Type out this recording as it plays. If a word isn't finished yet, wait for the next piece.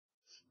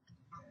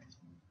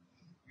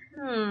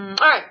All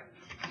right.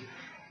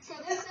 So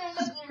this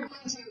is we're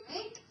going to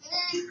make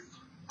a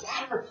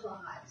scatter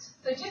plot.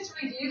 So just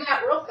review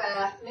that real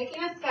fast.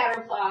 Making a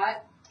scatter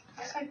plot.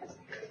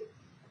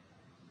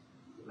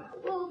 A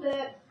little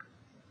bit.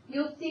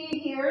 You'll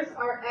see here's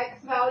our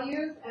x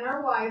values and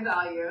our y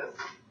values.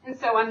 And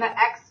so on the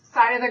x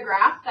side of the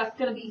graph, that's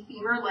going to be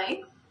femur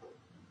length.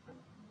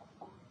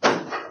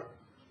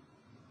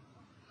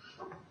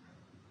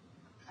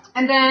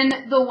 And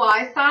then the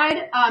y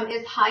side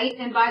is height.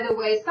 And by the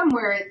way,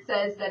 somewhere it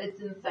says that it's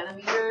in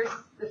centimeters.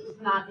 This is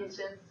not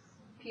inches.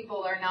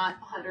 People are not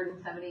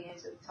 170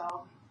 inches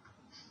tall.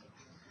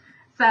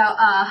 So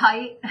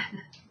height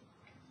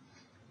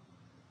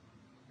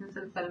is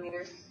in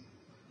centimeters.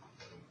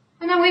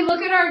 And then we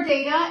look at our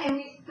data and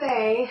we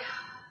say,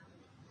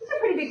 these are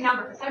pretty big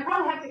numbers. I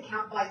probably have to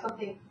count by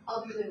something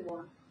other than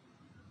 1.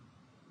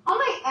 On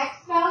my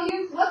x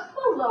values, what's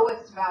the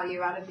lowest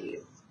value out of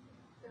these?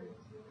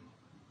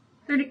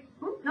 30.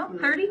 No,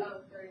 30?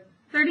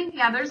 30?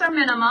 Yeah, there's our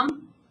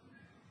minimum.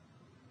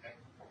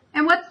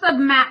 And what's the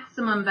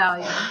maximum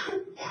value?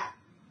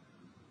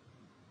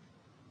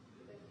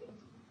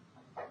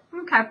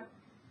 Okay.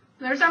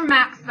 There's our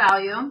max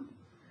value.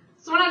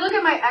 So when I look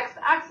at my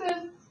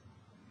x-axis,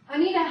 I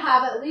need to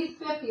have at least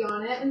 50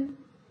 on it, and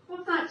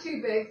that's not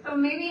too big. So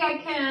maybe I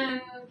can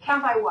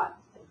count by what?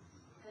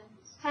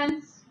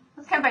 Tens?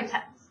 Let's count by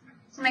tens.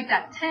 So make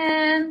that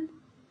 10,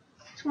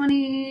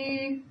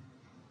 20,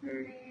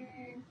 30,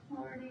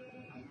 40,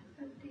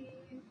 50.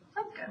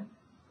 That's good.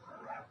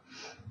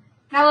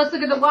 Now let's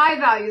look at the y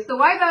values. The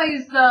y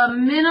values, the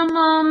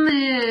minimum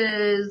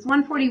is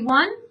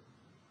 141.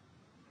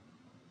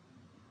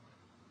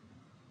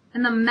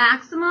 And the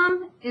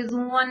maximum is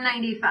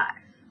 195.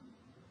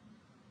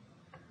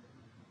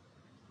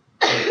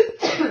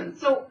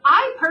 So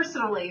I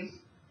personally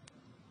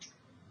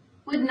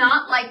would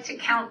not like to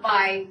count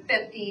by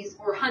 50s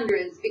or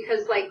 100s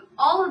because like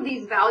all of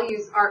these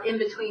values are in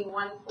between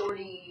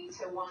 140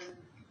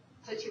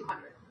 to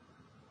 200.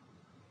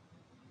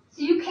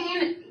 So you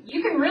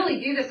can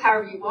really do this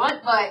however you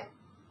want, but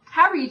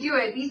however you do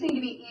it, these need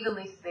to be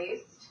evenly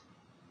spaced.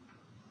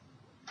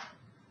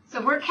 So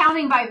if we're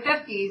counting by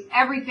 50s,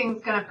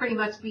 everything's going to pretty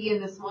much be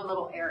in this one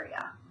little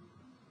area.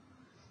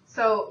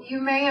 So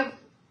you may have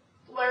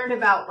learned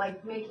about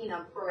like making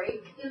a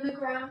break in the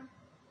graph.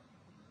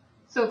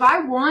 So if I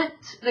want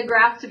the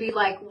graph to be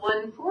like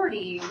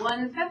 140,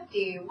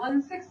 150,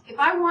 160, if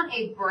I want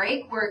a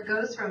break where it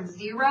goes from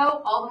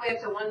 0 all the way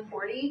up to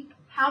 140,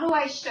 how do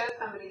I show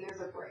somebody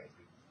there's a break?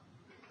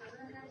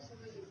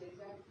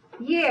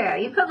 Yeah,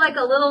 you put like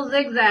a little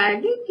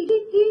zigzag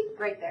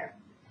right there.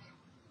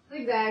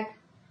 Zigzag.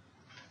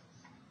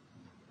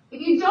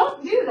 If you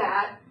don't do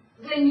that,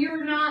 then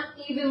you're not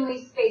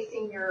evenly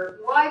spacing your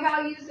y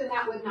values, and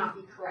that would not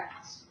be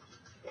correct.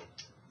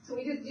 So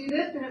we just do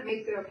this, and it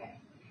makes it okay.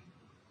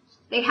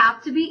 They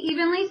have to be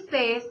evenly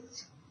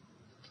spaced.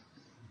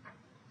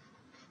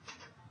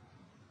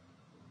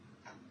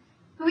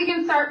 So we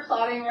can start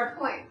plotting our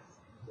points.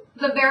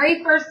 The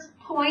very first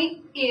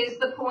point is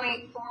the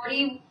point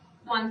 40,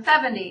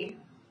 170.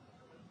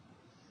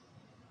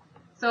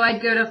 So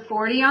I'd go to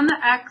 40 on the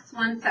x,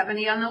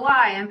 170 on the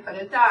y, and put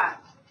a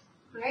dot.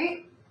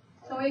 Right?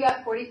 So we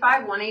got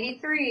 45,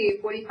 183,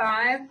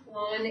 45,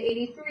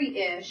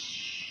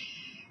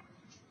 183-ish.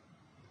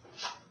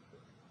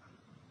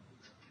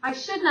 I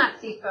should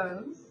not see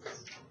phones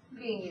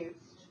being used.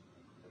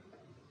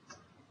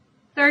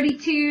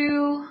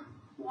 32,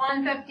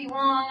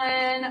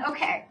 151.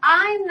 Okay,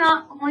 I'm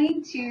not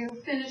going to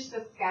finish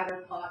the scatter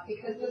plot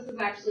because this is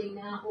actually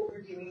not what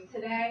we're doing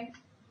today.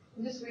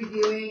 I'm just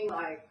reviewing,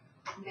 like,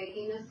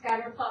 making a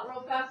scatter plot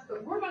real fast,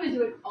 but we're going to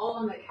do it all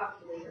on the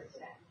calculator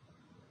today.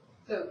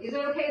 So is it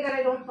okay that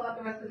I don't plot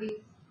the rest of these?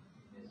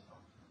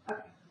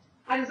 Okay.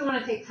 I just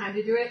want to take time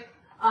to do it.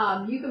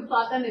 You can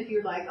plot them if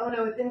you're like, oh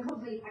no, it's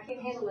incomplete, I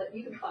can't handle it.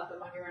 You can plot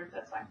them on your own,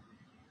 that's fine.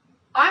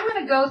 I'm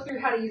going to go through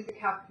how to use the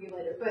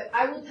calculator, but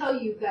I will tell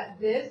you that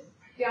this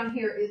down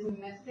here is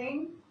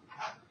missing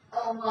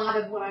a lot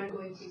of what I'm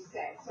going to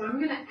say. So I'm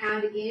going to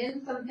add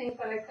in some things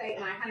that I say,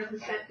 and I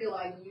 100% feel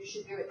like you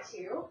should do it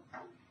too.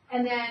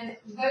 And then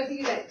those of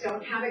you that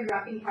don't have a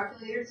graphing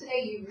calculator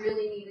today, you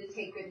really need to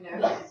take good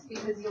notes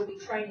because you'll be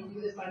trying to do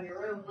this on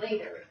your own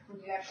later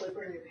when you actually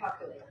bring your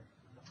calculator.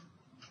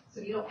 So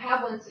if you don't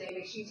have one today,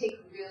 make sure you take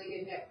really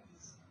good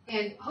notes.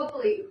 And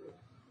hopefully,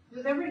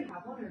 does everybody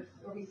have one, or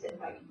are we sitting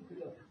by you?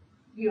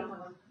 You don't have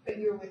one, but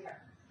you're with her.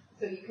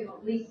 So you can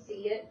at least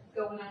see it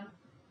going on.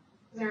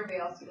 Is there anybody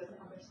else who doesn't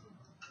have theirs?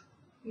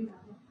 You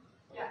have one?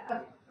 Yeah,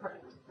 okay,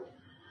 perfect.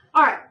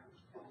 All right.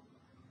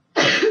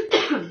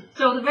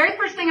 So the very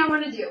first thing I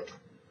want to do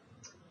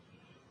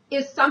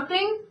is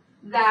something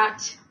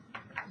that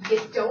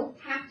you don't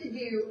have to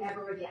do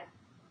ever again,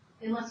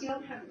 unless you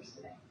don't have yours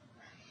today.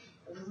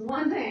 This is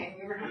one thing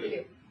you're going to have to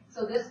do.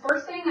 So this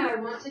first thing that I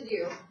want to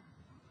do,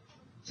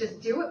 just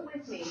do it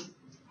with me,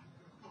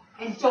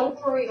 and don't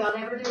worry about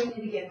ever doing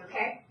it again,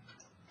 okay?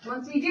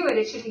 Once we do it,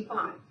 it should be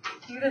fine.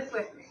 Do this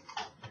with me.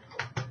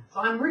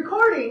 So I'm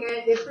recording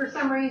it if for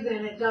some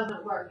reason it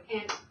doesn't work.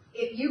 And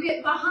if you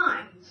get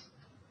behind,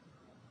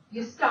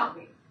 you stop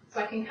me so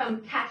I can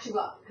come catch you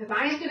up. Because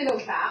I am going to go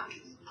fast,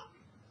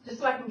 just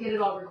so I can get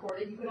it all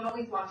recorded. You can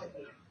always watch it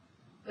later.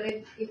 But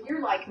if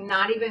you're like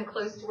not even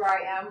close to where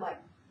I am, like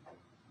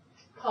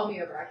call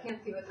me over. I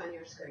can't see what's on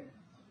your screen.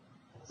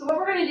 So what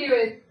we're going to do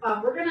is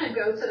we're going to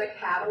go to the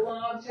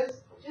catalog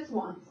just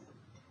once.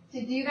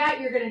 To do that,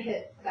 you're going to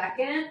hit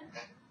second.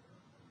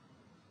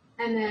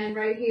 And then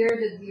right here,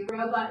 the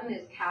 0 button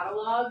is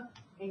catalog.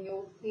 And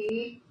you'll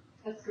see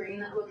a screen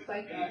that looks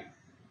like this.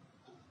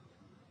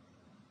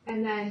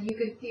 And then you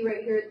can see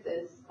right here it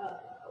says,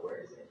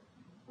 where is it?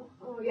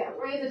 Oh yeah,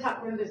 right at the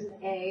top where there's an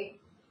A.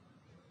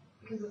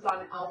 Because it's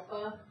on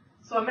alpha.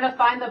 So I'm going to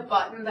find the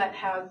button that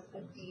has a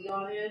D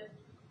on it.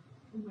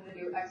 I'm going to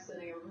do X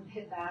and A. I'm going to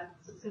hit that.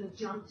 So it's going to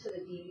jump to the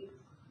D.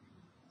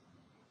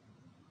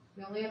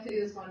 You only have to do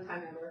this one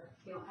time ever.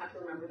 You don't have to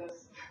remember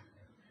this.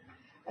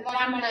 And then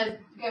I'm going to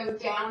go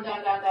down,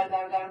 down, down, down,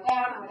 down, down,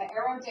 down. I'm going to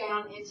arrow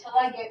down until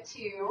I get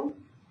to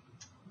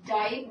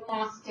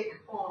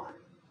diagnostic on.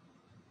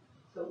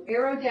 So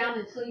arrow down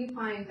until you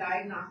find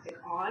diagnostic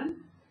on.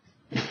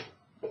 I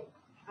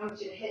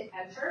want you to hit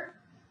enter.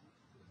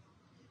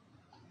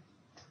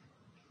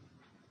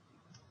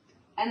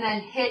 And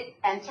then hit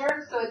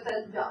enter, so it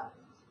says done.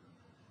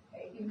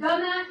 Okay, if you've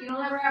done that, you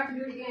don't ever have to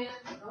do it again.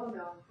 Oh no, I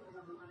don't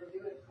remember how to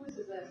do it. Whose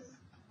is this?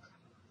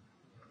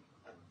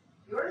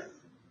 Yours?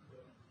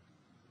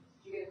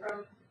 Did you get it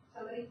from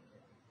somebody?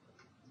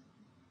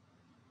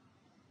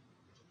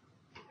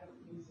 I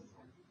don't use this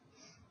one.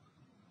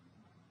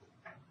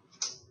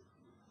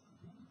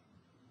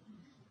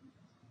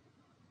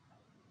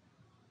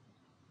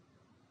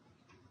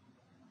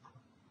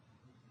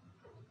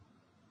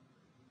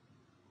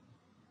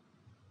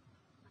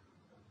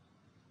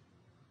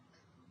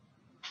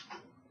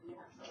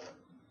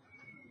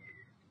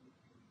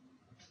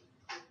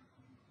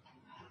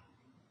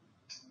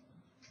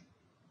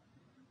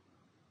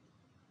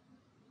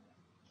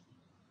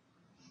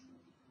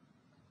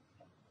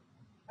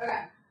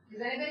 Okay.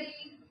 Is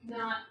anybody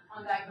not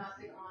on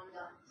diagnostic on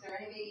done? Is there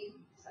anybody?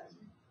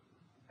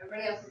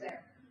 Everybody else is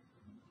there.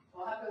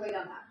 We'll have to wait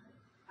on that.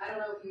 I don't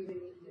know if you even need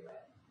to do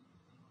it.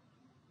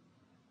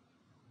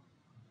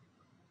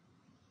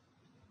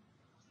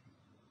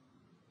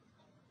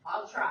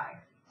 I'll try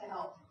to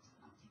help.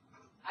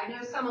 I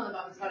know some of the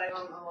buttons, but I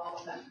don't know all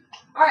of them.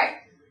 All right.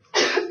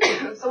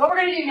 So what we're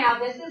going to do now,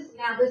 this is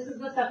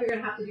the stuff you're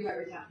going to have to do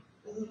every time.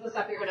 This is the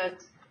stuff you're going to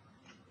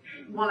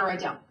want to write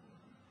down.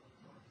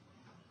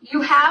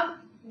 You have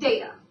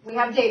data. We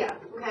have data.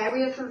 Okay,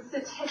 we have some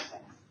statistics.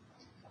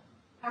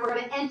 And we're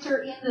going to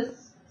enter in the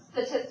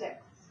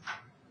statistics.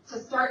 To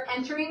start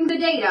entering the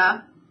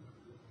data,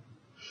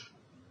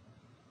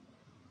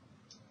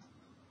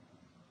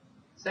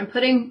 so I'm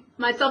putting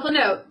myself a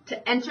note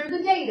to enter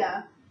the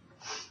data.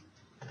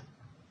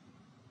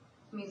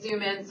 Let me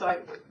zoom in so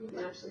you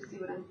can actually see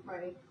what I'm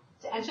writing.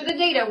 To enter the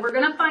data, we're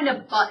going to find a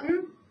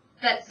button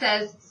that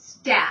says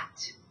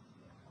stat.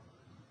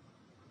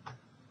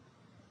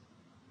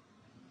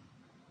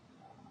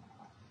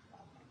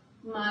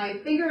 My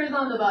finger is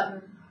on the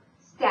button,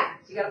 stat.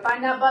 You got to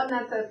find that button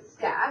that says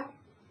stat.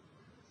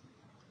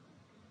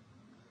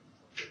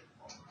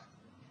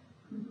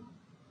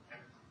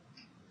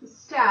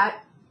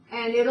 Stat,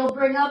 and it'll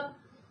bring up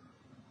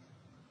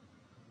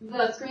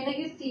the screen that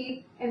you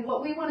see. And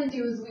what we want to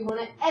do is we want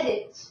to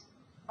edit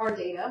our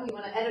data. We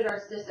want to edit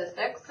our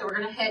statistics. So we're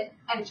going to hit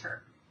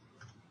enter,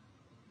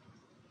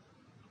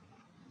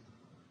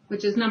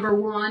 which is number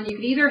 1. You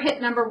could either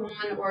hit number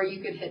 1 or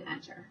you could hit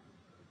enter.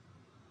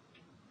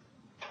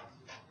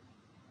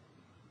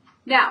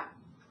 Now,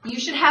 you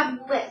should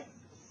have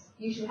lists.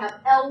 You should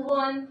have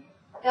L1,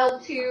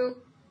 L2.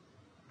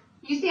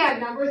 You see I have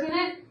numbers in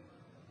it?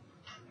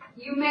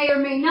 You may or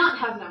may not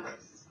have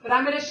numbers. But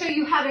I'm going to show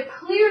you how to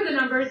clear the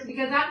numbers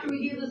because after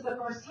we do this the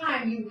first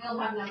time, you will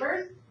have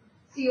numbers.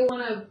 So you'll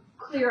want to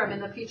clear them in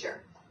the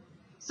future.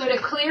 So to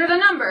clear the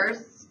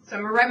numbers, so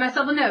I'm going to write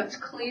myself a note.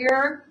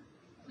 Clear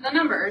the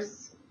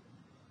numbers.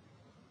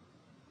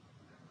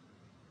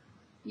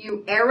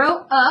 You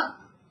arrow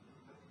up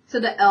to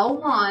the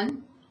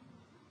L1.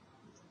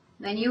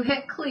 Then you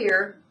hit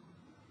clear,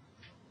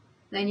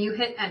 then you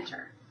hit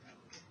enter.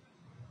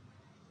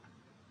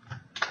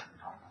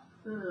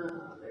 There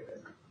it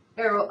goes.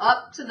 Arrow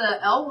up to the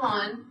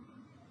L1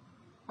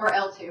 or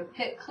L2,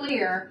 hit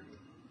clear,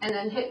 and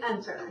then hit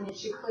enter, and it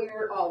should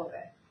clear all of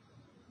it.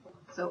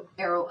 So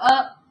arrow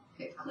up,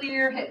 hit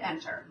clear, hit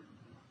enter.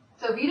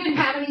 So if you didn't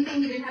have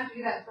anything, you didn't have to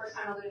do that the first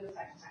time, I'll do it the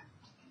second time.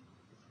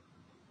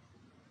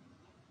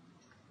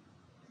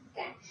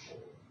 Stat.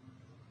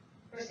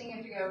 First thing you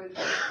have to go is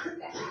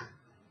stat.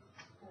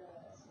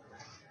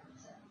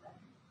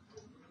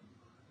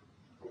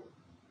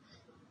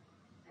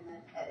 And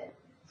then edit.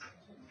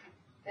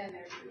 Then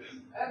there's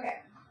yours. Okay.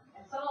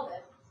 And solve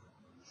this.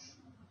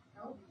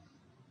 Nope.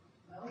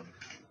 Nope.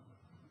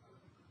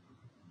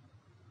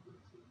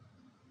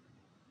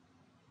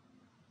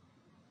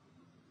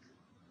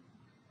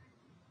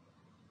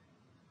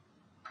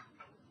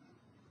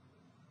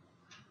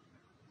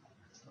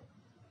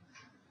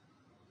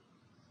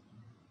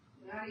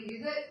 know how to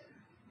use it?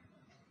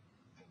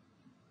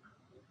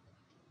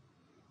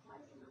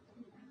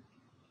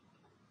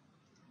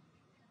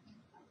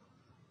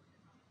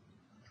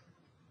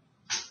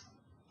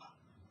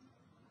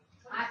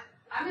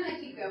 I'm going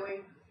to keep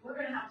going. We're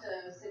going to have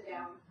to sit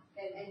down.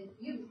 And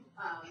you,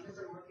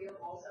 Mr. Moorfield,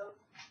 also.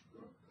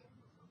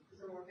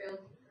 Mr. Moorfield,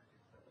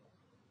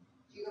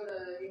 do you go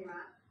to junior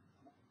math?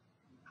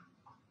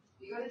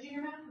 Do you go to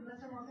junior math with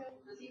Mr. Moorfield?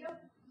 Does he go?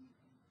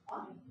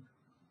 Why?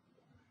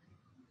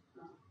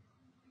 No.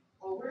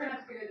 Well, we're going to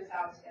have to figure this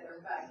out together,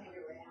 but I can't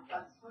do it right now.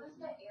 But what is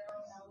the arrow?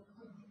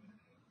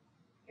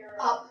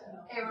 Up.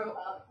 Arrow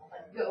up.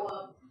 Go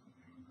up.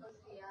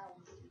 What's the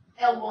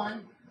L?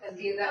 L1. That's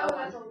the L1. Oh,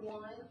 that's a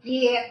 1.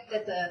 Yeah,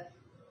 that's a.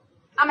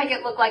 I'll make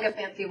it look like a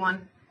fancy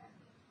one.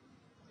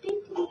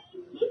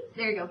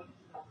 There you go.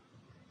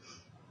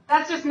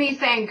 That's just me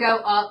saying go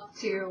up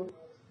to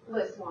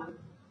list 1.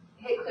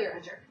 Hit clear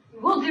enter.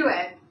 We'll do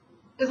it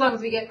as long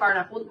as we get far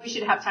enough. We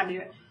should have time to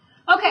do it.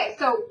 Okay,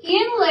 so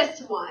in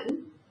list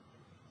 1,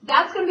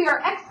 that's going to be our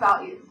X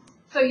values.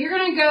 So you're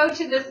going to go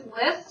to this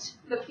list,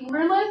 the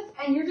femur list,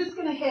 and you're just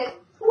going to hit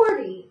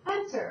 40,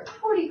 enter,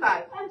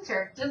 45,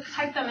 enter. Just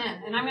type them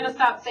in. And I'm going to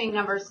stop saying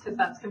numbers because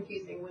that's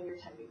confusing when you're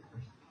typing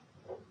numbers.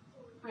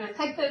 I'm going to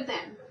type those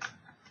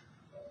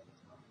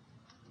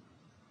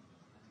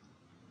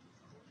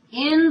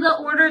in the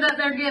order that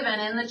they're given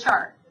in the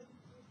chart.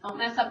 Don't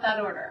mess up that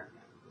order.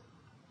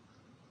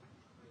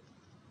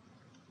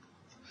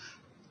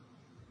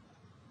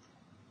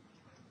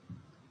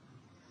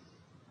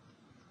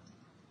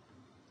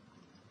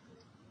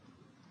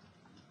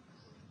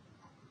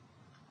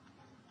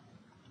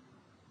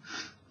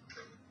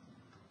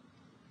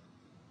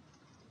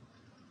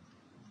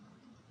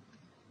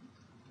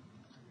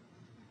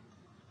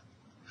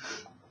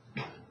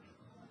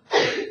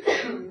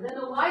 Then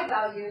the Y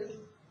values,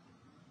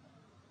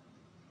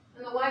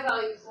 and the Y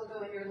values will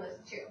go in your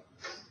list too.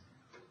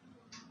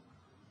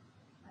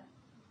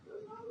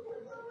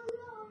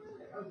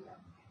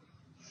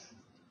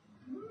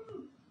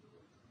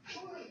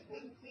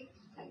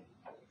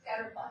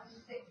 Scatter plot.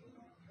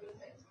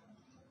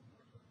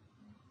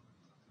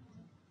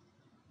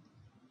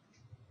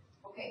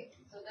 Okay,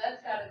 so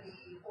that's got to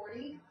be 40.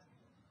 Is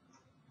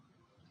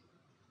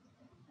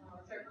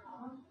there a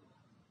comma?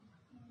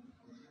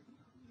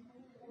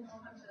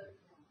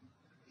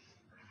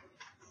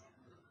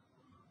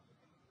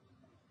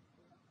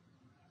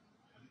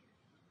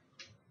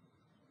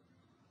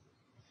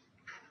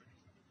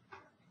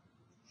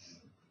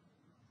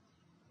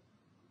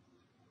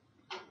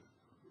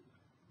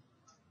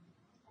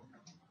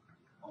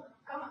 Oh,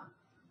 come on.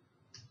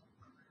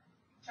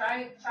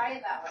 Try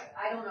it that way.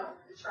 I don't know.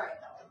 Try it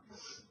that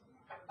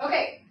way.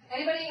 Okay.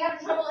 Anybody have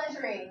trouble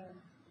entering?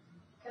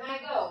 Can I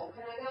go?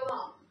 Can I go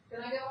on?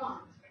 Can I go on?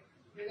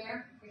 You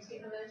there? You see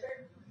them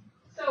entered?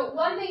 So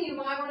one thing you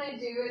might want to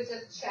do is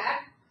just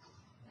check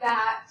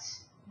that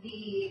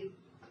the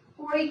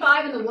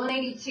 45 and the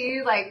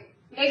 182, like,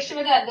 make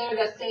sure that they're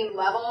the same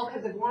level,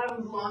 because if one of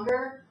them's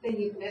longer, then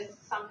you've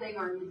missed something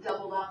or you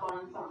doubled up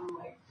on something.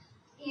 Like,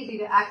 it's easy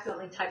to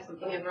accidentally type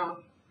something in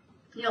wrong.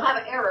 You'll have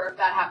an error if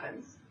that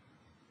happens.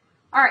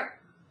 All right,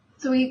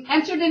 so we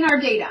entered in our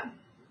data.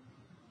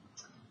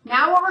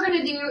 Now what we're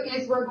going to do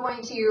is we're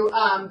going to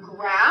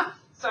graph.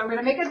 So I'm going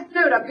to make a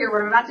note up here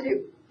what I'm about to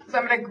do. So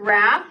I'm going to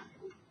graph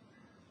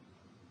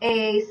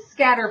a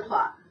scatter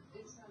plot.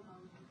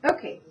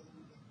 Okay.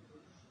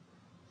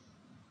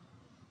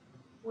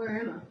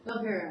 Where am I?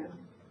 Oh, here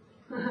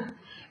I am.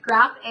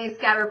 Graph a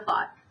scatter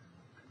plot.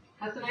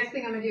 That's the next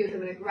thing I'm going to do is I'm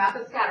going to graph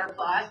a scatter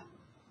plot.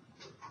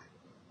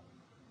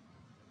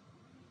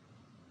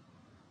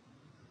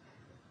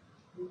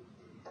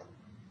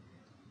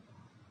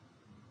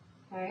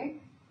 Okay.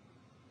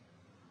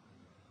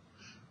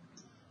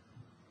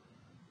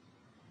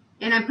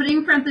 And I'm putting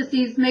in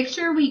parentheses, make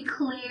sure we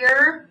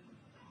clear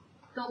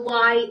the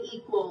y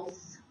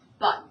equals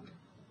button.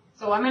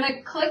 So I'm going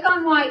to click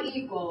on y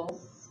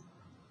equals.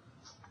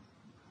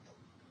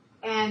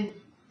 And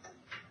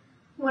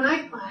when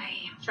I'm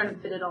trying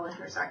to fit it all in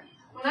here, sorry.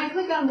 When I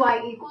click on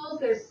y equals,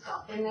 there's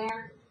stuff in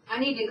there. I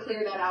need to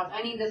clear that out.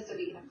 I need this to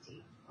be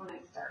empty when I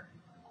start.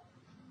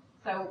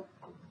 So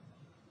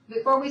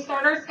before we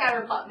start our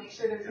scatter plot, make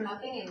sure there's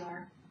nothing in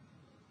there.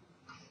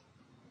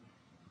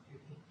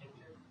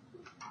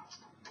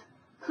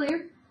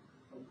 Clear?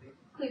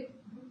 Clear.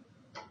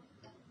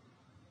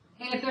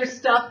 And if there's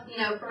stuff,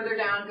 further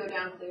down, go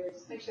down clear.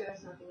 Just make sure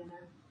there's nothing in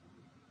there.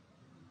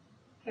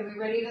 Okay, we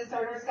ready to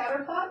start our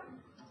scatter plot?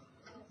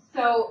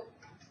 So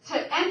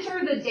to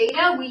enter the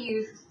data, we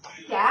use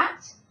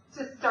stat.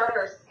 To start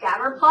our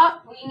scatter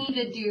plot, we need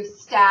to do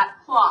stat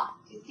plot.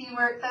 Do you see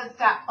where it says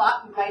stat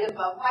plot right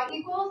above y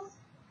equals?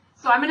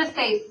 So I'm going to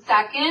say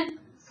second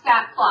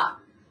stat plot.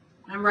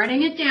 I'm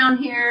writing it down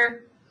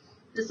here.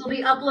 This will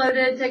be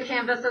uploaded to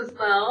Canvas as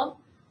well.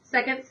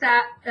 Second,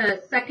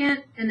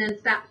 and then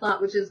stat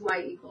plot, which is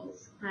y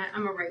equals.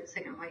 I'm going to write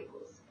second y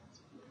equals.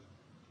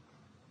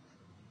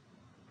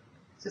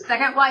 So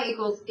second y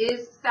equals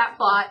is stat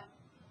plot,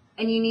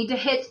 and you need to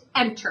hit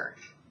enter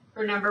for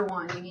for number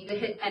 1. You need to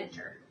hit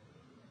enter.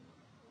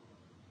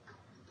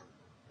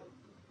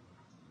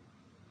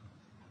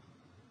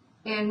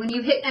 And when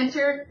you hit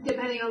enter,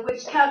 depending on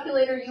which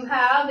calculator you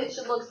have, it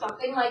should look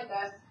something like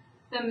this.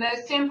 The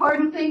most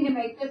important thing to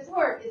make this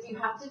work is you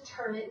have to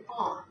turn it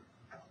on.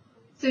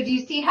 So do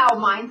you see how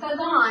mine says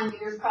on,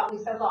 yours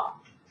probably says off?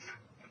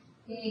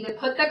 You need to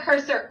put the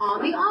cursor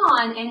on the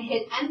on and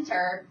hit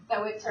enter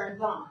so it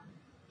turns on.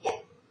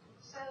 Yes?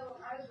 So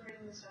I was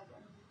writing this up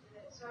when we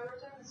did it. So I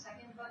wrote down the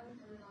second button and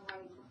then the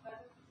white button.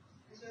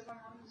 And so if I'm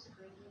on the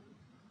screen,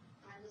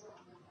 mine doesn't look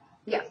like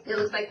that. Yes, it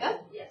looks like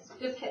that? Yes.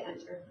 Just hit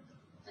enter.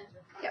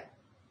 Enter. Yep.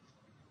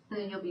 And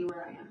then you'll be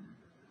where I am.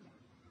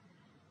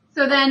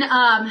 So then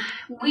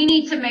we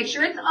need to make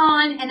sure it's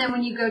on, and then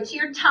when you go to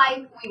your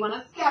type, we want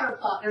a scatter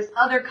plot. There's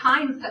other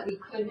kinds that we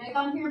could make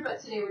on here, but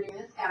today we're doing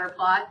a scatter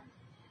plot.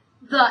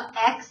 The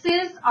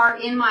X's are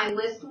in my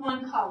list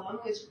 1 column,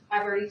 which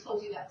I've already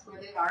told you that's where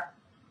they are.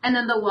 And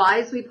then the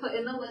Y's we put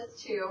in the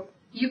list 2.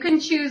 You can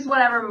choose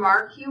whatever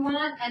mark you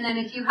want, and then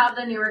if you have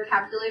the newer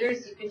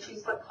calculators, you can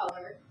choose what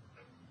color.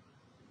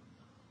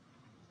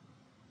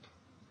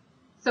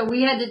 So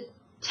we had to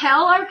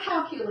tell our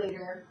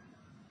calculator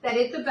that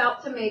it's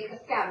about to make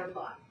a scatter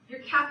plot.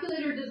 Your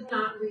calculator does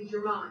not read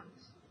your mind.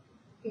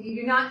 If you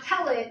do not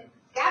tell it,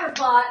 scatter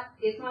plot,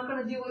 it's not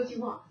going to do what you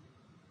want.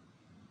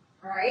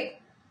 All right?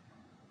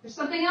 There's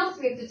something else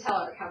we have to tell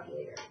our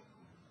calculator.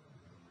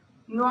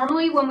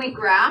 Normally when we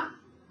graph,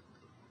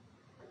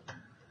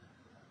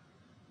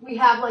 we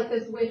have like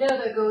this window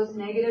that goes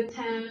 -10 to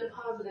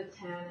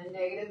 +10 and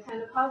 -10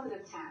 to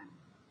 +10.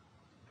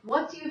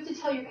 What do you have to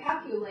tell your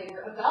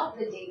calculator about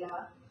the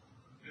data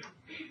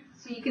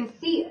so you can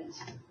see it?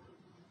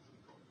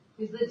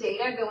 Is the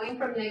data going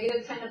from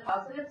 -10 to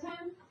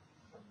 +10?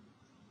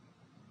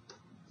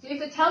 So you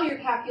have to tell your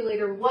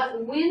calculator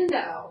what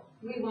window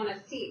we want to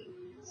see.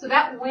 So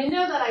that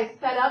window that I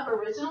set up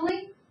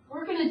originally,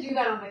 we're going to do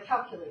that on the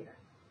calculator.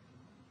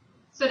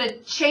 So to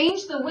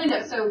change the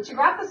window, so to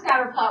graph the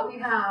scatter plot, we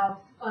have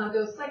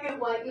go second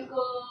what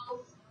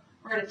equals,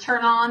 we're going to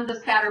turn on the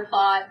scatter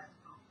plot,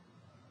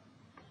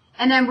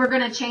 and then we're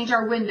going to change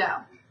our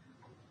window.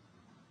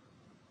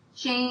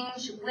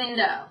 Change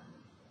window.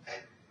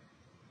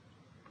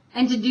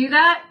 And to do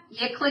that,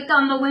 you click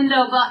on the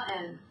window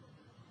button.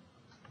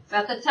 It's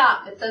at the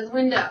top. It says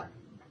window.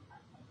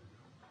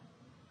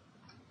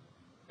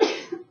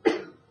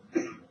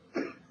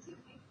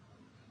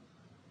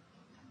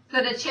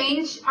 So to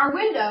change our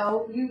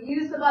window, you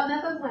use the button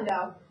that says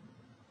window,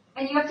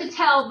 and you have to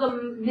tell the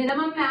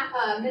minimum X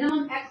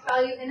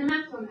value and the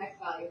maximum X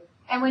value.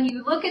 And when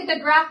you look at the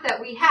graph that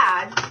we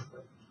had,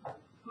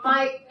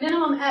 my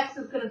minimum X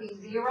is going to be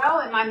 0,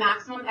 and my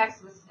maximum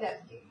X was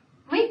 50.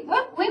 Wait,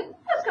 let's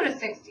go to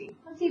 60.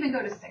 Let's even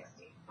go to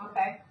 60,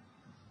 okay?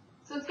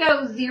 So let's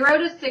go 0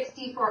 to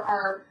 60 for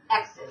our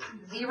X's.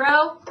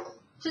 0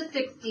 to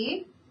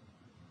 60.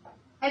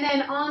 And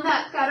then on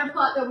that scatter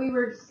plot that we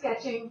were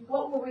sketching,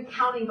 what were we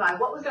counting by?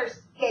 What was our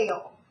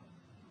scale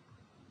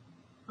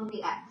on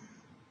the X?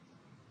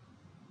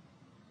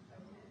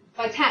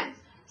 By 10.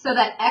 So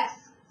that X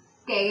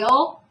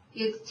scale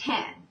is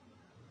 10.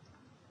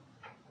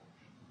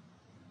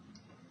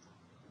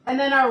 And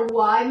then our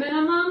Y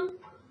minimum,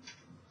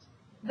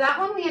 that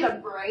one we had a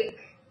break.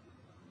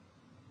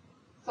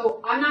 So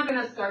I'm not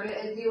going to start it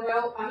at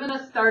 0. I'm going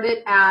to start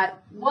it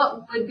at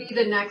what would be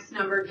the next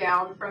number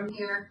down from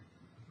here.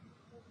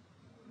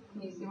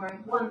 Can you see where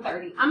I'm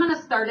 130. I'm going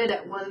to start it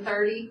at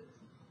 130.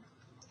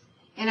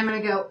 And I'm going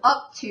to go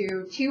up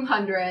to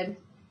 200.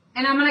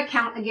 And I'm going to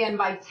count again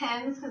by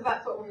tens because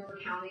that's what we were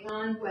counting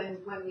on when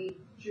we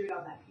drew it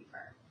on that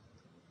paper.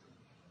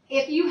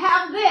 If you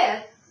have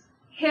this,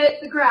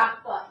 hit the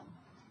graph button.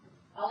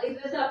 I'll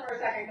leave this up for a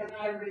second because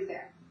not everybody's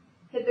there.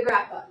 Hit the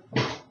graph button.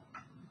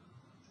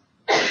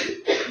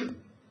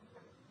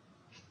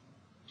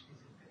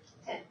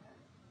 10.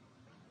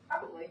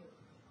 Probably.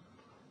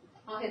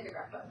 I'll hit the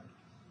graph button.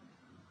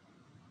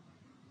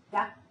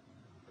 Yeah?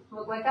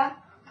 Look like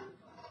that?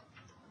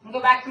 I'll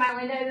go back to my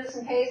window just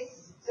in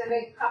case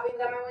somebody copies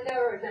on my window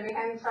or is anybody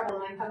having trouble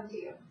when I come to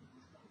you.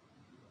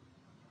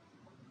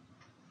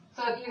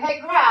 So if you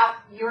hit graph,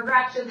 your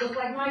graph should look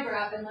like my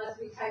graph unless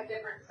we type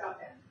different stuff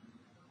in.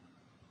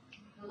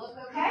 Does it look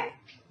okay?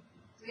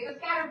 So we have a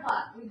scatter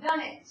plot. We've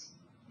done it.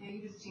 Now you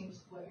just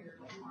changed what your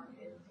mark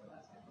is, so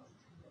that's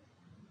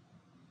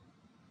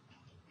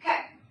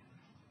okay.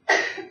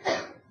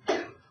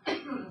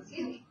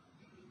 Excuse me.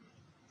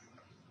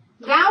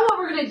 Now what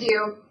we're going to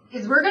do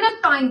is we're going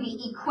to find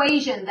the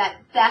equation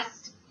that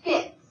best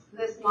fits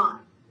this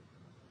line.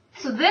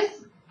 So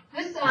this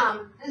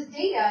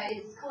data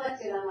is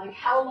collected on like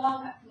how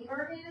long a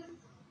femur is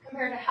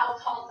compared to how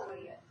tall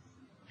somebody is.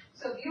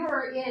 So if you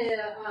were in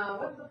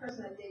what's the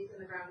person that digs in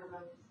the ground the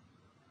most?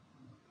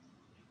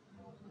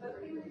 Is that a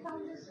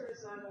paleontologist or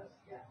is that a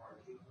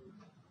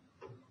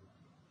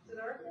Is it an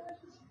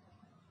archaeologist?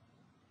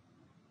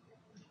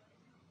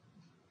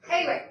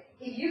 Anyway,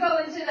 if you go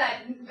into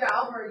that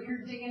job where you're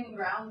digging in the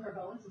ground for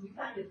bones and you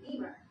find a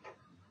femur,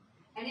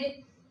 and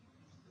it's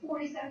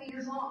 40, 70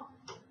 years long,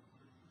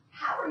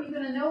 how are you you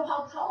going to know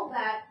how tall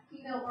that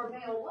female or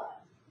male was?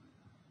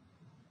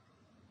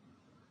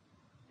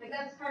 Like,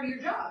 that's part of your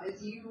job,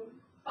 is you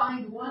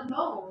find one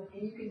bone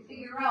and you can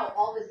figure out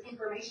all this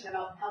information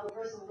about how the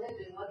person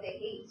lived and what they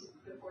ate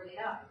before they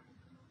died.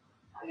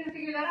 How are you going to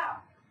figure that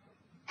out?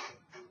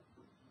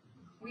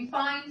 We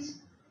find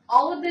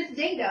all of this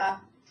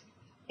data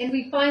and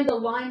we find the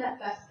line that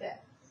best fits.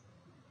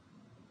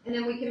 And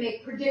then we can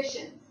make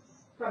predictions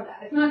from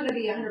that. It's not going to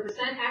be 100%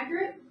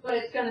 accurate, but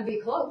it's going to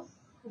be close.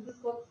 This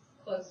looks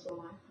close to a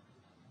line.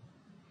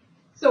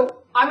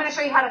 So I'm going to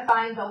show you how to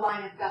find the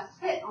line of best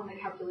fit on the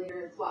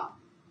calculator as well.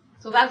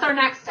 So that's our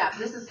next step.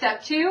 This is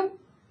step 2.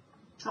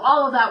 So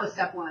all of that was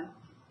step 1.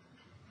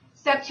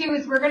 Step 2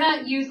 is we're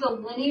going to use the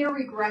linear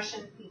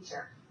regression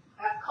feature.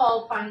 That's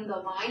called finding the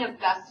line of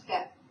best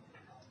fit.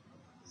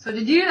 So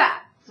to do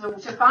that, so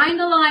to find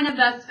the line of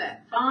best fit,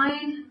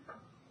 find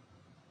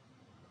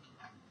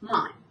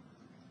line.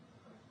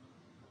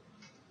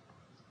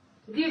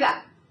 To do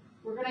that,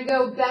 we're going to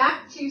go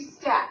back to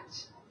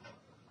stat.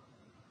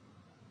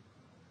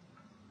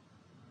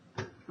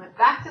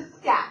 Back to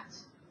stat.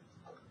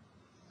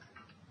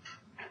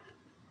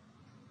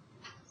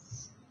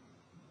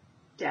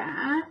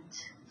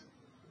 Stat.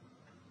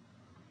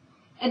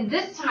 And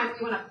this time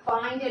we want to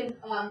find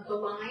the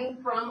line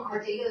from our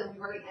data that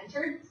we've already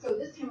entered. So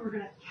this time we're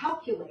going to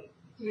calculate.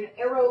 So we're going to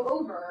arrow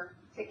over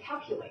to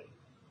calculate.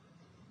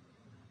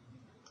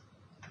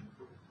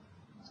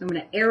 So I'm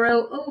going to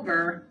arrow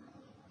over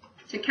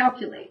to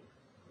calculate.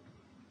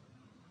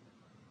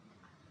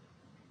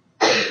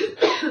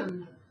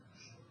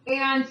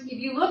 And if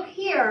you look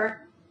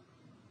here,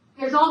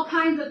 there's all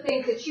kinds of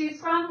things to choose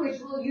from,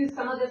 which we'll use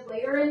some of this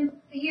later in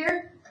the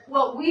year.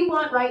 What we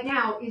want right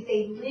now is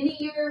a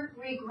linear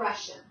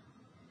regression.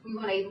 We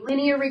want a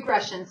linear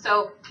regression.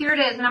 So here it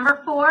is,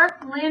 number 4,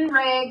 lin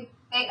reg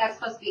ax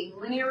plus b,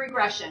 linear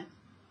regression.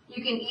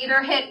 You can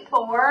either hit 4,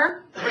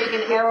 or you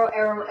can arrow,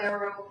 arrow,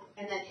 arrow,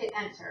 and then hit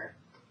enter.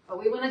 But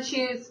we want to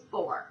choose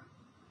 4.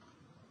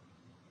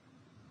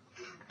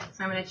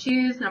 So I'm going to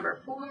choose number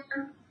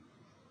 4.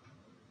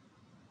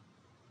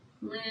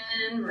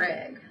 Lin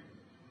reg.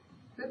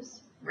 Oops,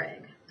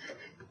 reg.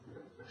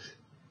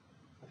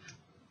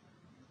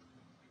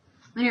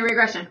 Linear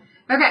regression.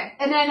 Okay,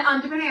 and then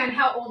depending on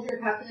how old your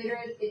calculator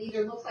is, it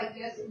either looks like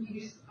this, and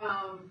you just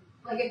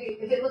like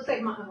if it looks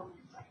like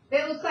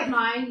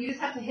mine, you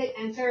just have to hit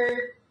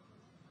enter.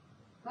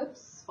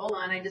 Whoops, hold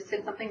on, I just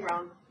did something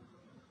wrong.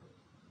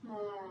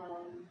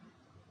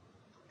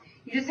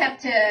 You just have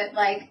to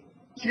like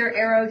either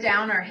arrow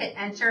down or hit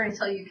enter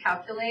until you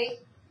calculate.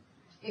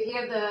 If you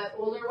have the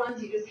older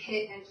ones, you just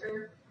hit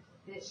enter,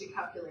 and it should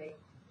calculate.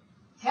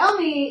 Tell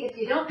me if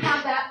you don't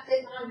have that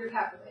sitting on your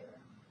calculator.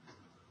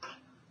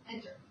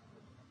 Enter.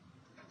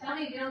 Tell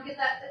me if you don't get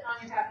that sitting on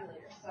your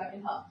calculator so I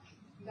can help.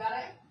 You got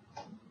it?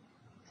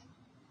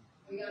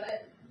 We got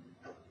it?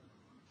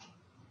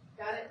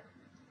 Got it?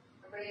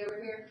 Everybody over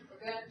here? We're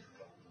good?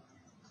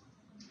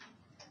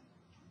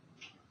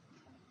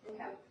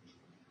 Okay.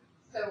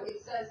 So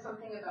it says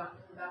something about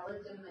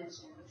invalid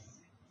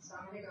dimensions. So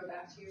I'm going to go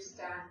back to your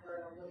stat where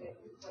it'll look at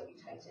what you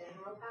typed in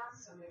real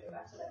fast. So I'm going to go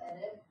back to the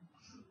edit.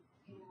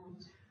 And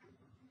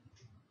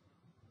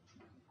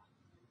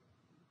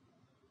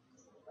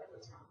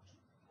what's wrong?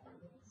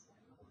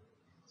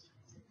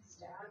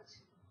 Stat,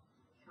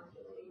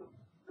 calculate,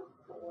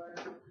 4.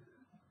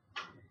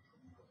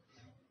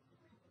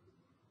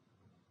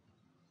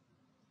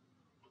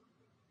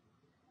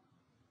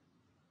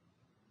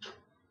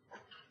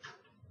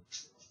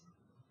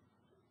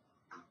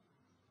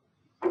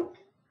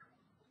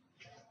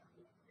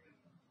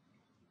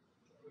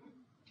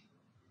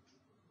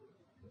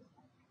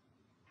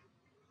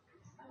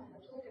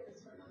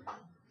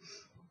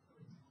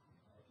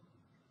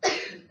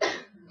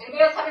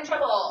 Anybody else having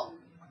trouble?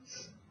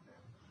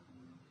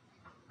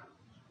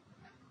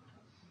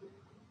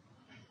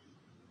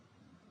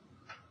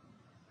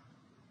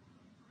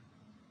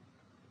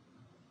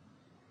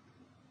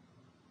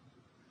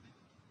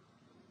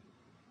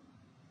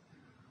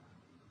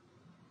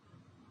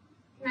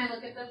 Can I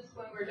look at this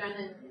when we're done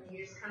and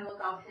you just kind of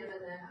look off him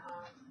and then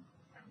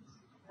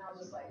I'll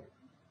just like,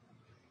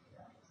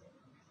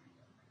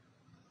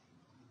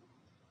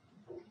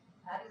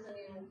 that isn't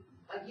even,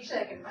 like usually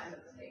I can find a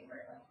mistake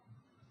right away.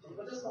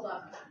 We'll just hold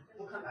off on that.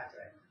 We'll come back to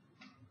it.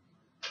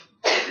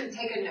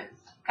 Take good notes.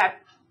 Okay.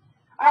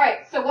 All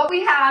right. So what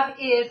we have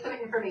is some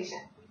information.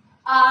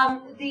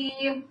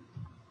 The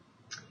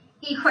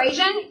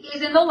equation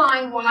is in the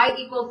line y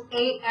equals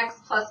ax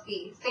plus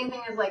b. Same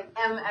thing as like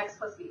mx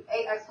plus b,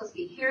 ax plus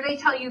b. Here they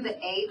tell you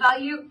the a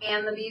value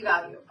and the b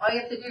value. All you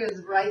have to do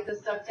is write the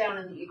stuff down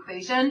in the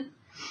equation.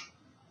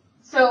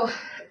 So,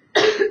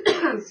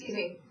 excuse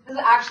me, this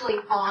is actually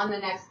on the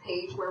next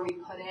page where we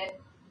put it.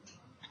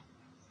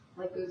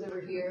 Like goes over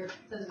here. It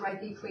says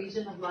write the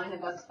equation of line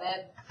of best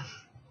fit.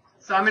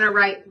 So I'm going to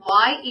write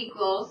y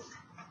equals,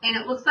 and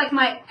it looks like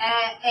my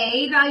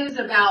a value is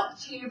about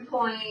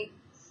 2.60,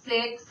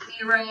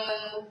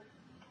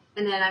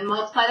 and then I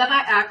multiply that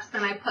by x,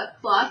 then I put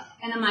plus,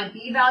 and then my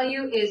b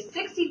value is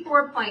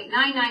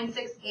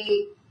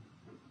 64.9968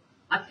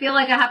 I feel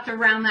like I have to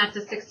round that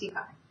to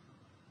 65.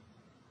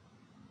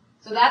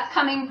 So that's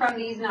coming from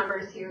these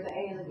numbers here, the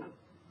A and the B.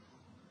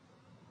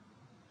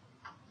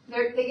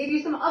 They give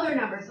you some other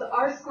numbers. The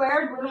R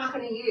squared we're not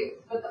going to use,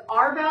 but the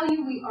R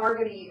value we are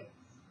going to use.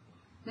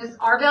 This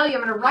R value,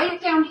 I'm going to write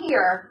it down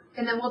here,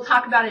 and then we'll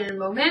talk about it in a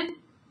moment.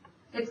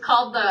 It's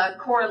called the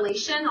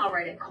correlation. I'll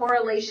write it.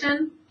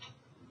 Correlation.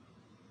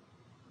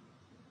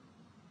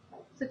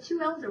 Is it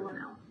 2 L's or 1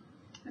 L?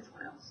 It's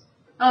 1 L.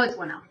 Oh, it's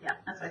 1 L. Yeah,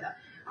 that's what I thought.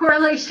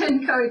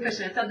 Correlation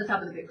coefficient. It's at the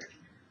top of the paper.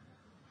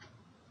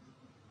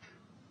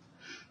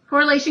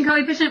 Correlation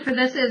coefficient for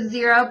this is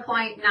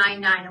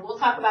 0.99, and we'll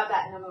talk about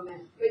that in a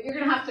moment. But you're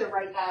going to have to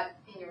write that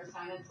in your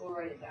assignments. We'll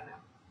write it down now.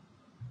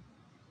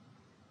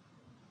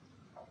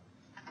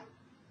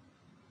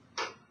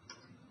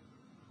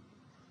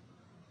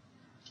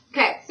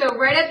 Okay, so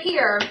right up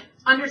here,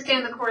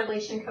 understand the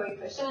correlation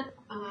coefficient.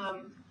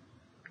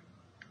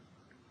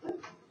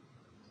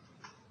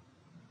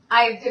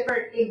 I have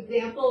different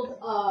examples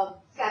of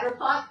scatter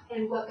plot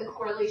and what the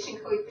correlation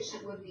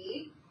coefficient would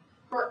be.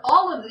 For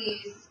all of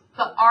these,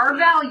 the R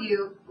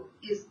value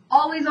is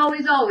always,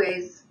 always,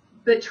 always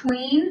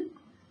between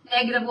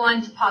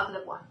 -1 to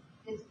 +1.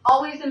 It's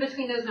always in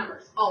between those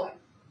numbers, always.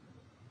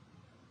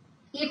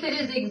 If it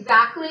is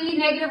exactly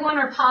 -1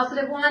 or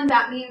 +1,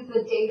 that means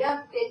the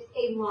data fits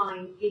a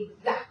line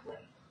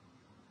exactly.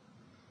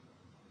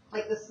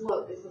 Like the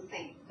slope is the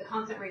same, the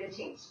constant rate of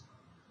change.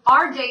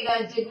 Our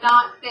data did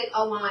not fit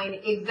a line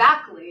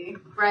exactly,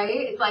 right?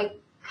 It's like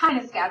kind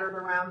of scattered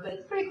around, but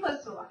it's pretty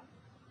close to a line.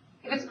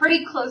 If it's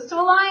pretty close to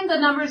a line, the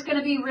number is going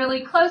to be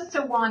really close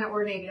to 1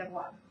 or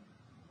 -1.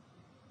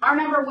 Our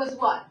number was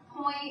what?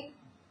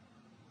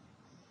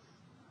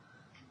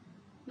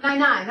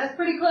 0.99. That's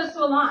pretty close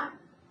to a line.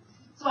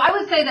 So I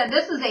would say that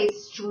this is a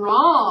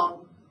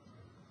strong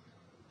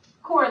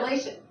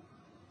correlation.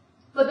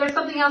 But there's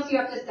something else you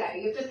have to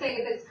say. You have to say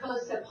if it's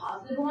close to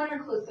 +1 or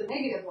close to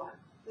 -1.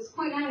 This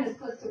 0.9 is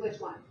close to which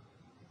one?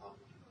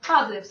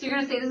 Positive. So you're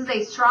going to say this is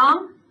a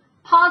strong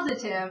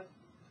positive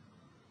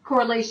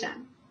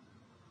correlation.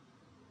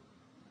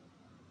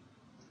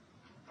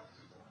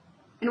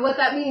 And what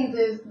that means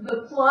is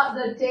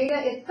the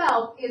data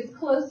itself is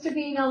close to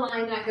being a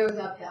line that goes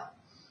uphill.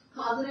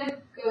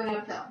 Positive going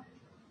uphill.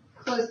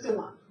 Close to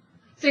 1.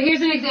 So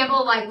here's an example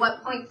of like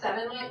what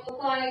 0.7 might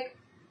look like.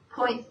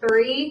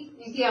 0.3,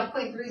 you see how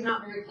 0.3 is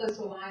not very close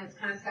to a line, it's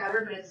kind of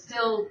scattered, but it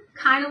still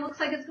kind of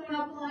looks like it's going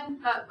up a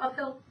line,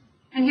 uphill.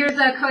 And here's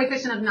a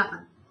coefficient of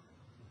nothing.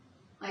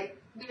 Like,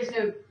 there's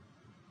no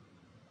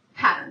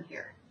pattern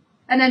here.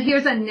 And then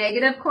here's a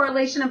negative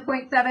correlation of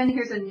 0.7,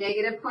 here's a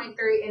negative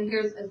 0.3, and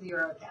here's a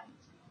 0 again.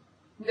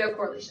 No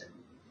correlation.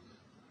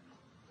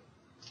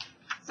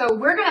 So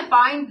we're going to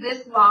find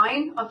this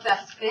line of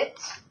best fit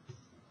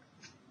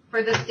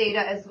for this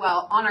data as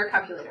well on our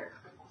calculator.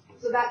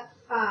 So that's,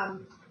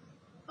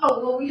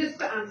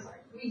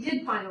 we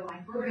did find a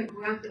line. We're going to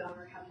graph it on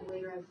our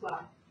calculator as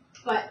well.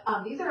 But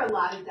these are a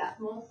lot of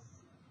decimals,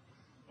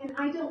 and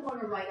I don't want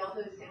to write all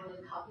those down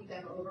and copy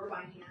them over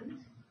by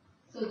hand.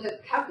 So the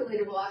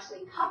calculator will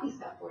actually copy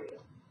stuff for you.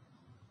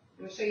 I'm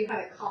going to show you how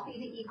to copy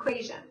the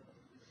equation.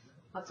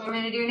 That's what I'm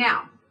going to do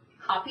now.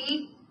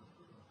 Copy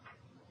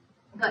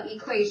the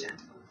equation.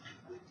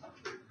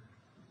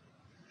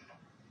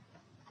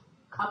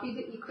 Copy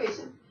the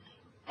equation.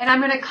 And I'm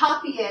going to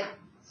copy it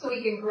so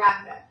we can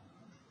graph it.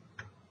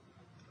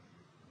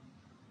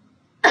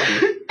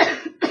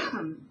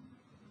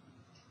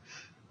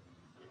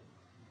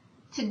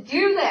 To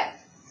do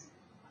this,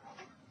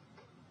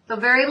 the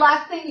very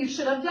last thing you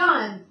should have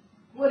done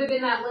would have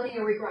been that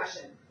linear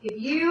regression. If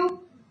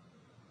you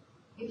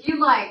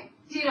like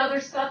did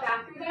other stuff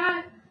after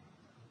that,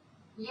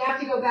 you have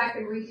to go back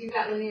and redo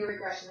that linear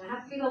regression. That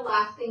has to be the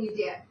last thing you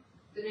did.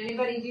 Did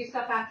anybody do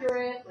stuff after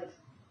it? Like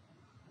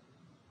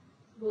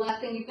the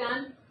last thing you've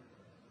done?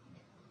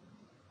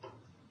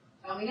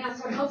 Tell me now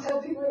so I'll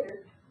tell you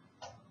later.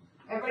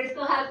 Everybody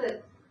still has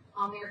this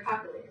on their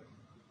calculator.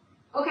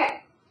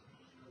 Okay.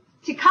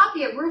 To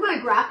copy it, we're going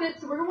to graph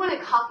it, so we're going to want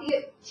to copy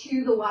it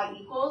to the y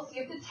equals. So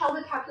you have to tell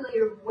the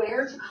calculator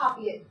where to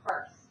copy it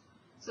first.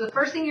 So the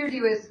first thing you're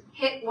going to do is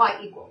hit y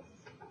equals.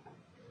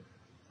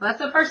 So that's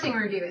the first thing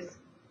we're going to do is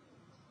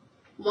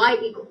y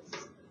equals.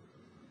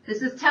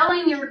 This is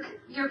telling your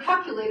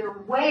calculator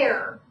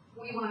where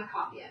we want to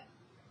copy it.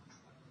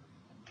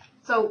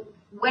 So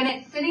when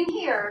it's sitting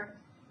here,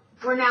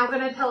 we're now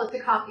going to tell it to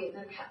copy it.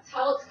 And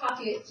tell it to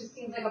copy it just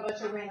seems like a bunch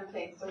of random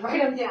things. So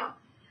write them down.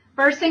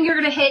 First thing you're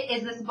going to hit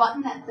is this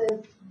button that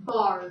says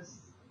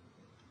bars.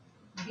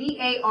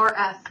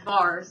 B-A-R-S,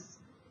 bars.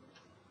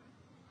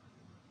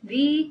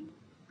 B-A-R-S.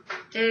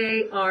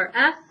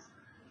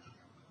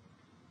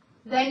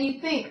 Then you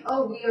think,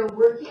 oh, we are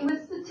working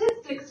with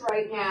statistics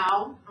right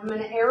now. I'm going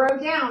to arrow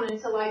down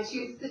until I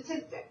choose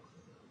statistics.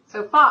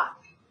 So 5.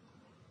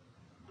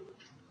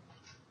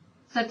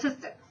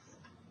 Statistics.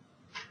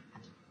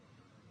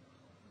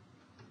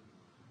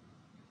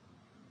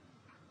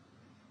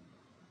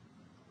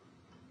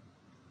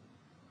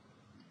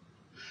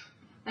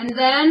 And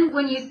then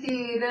when you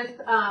see this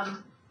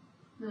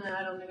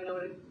I don't even know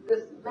what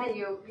this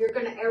menu, you're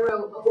going to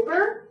arrow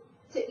over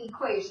to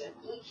equation.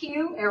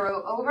 EQ,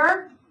 arrow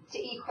over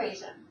to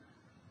equation.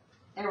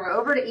 Arrow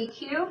over to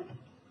EQ.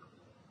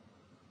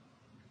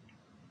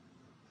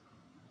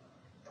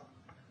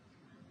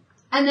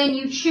 And then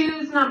you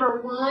choose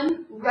number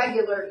 1,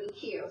 regular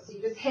EQ. So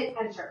you just hit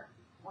enter.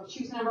 Or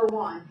choose number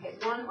 1,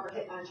 hit 1 or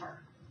hit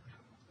enter.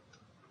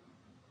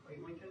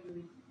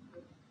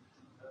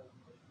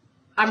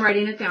 I'm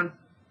writing it down.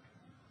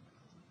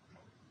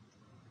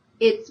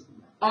 It's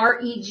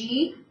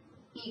REG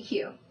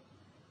EQ.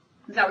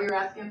 Is that what you're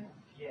asking?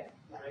 Yeah.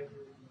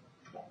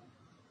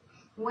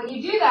 When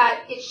you do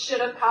that, it should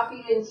have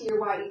copied into your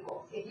white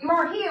equals. If you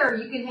are here,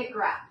 you can hit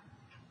graph.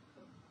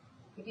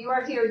 If you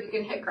are here, you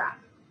can hit graph.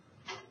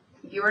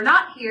 If you are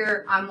not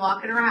here, I'm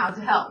walking around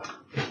to help.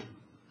 If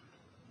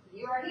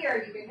you are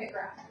here, you can hit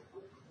graph.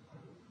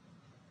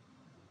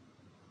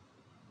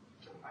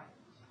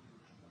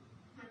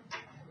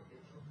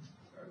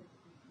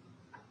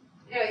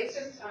 Yeah, it's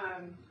just the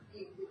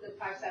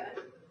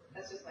 5-7.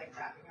 That's just like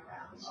wrapping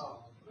around.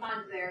 Oh.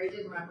 Mine's there. It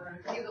didn't wrap around.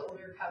 I use the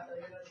older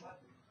calculator. That's what.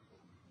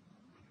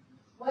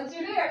 Once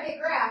you're there, hit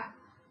graph.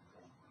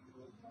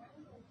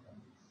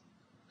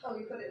 Oh,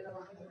 you put it in the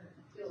wrong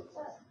field.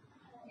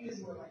 You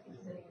just were like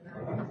sitting in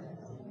there.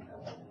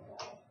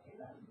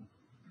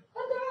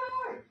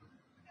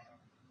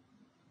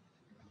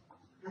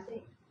 I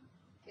see.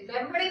 Is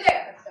everybody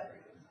there? Except for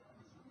you.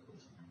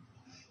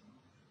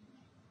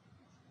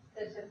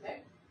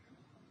 Statistic.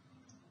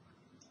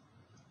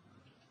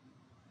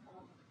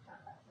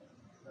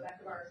 Go back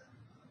to bars.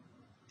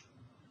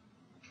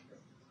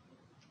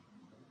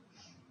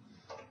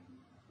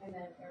 And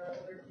then arrow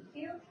over to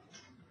EQ.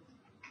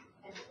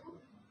 And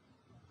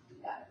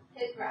got it.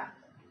 Hit graph.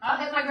 I'll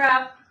hit my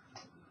graph.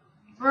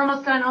 We're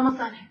almost done, almost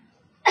done.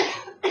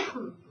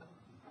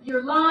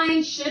 Your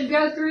line should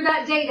go through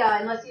that data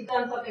unless you've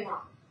done something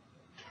wrong.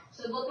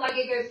 Should look like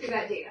it goes through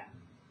that data.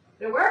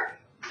 Did it work?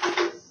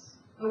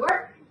 It'll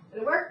work?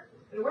 It'll work?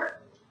 It'll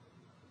work?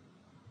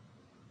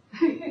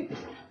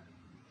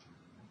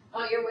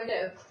 Oh, your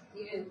window.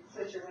 You didn't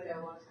switch your window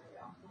a long time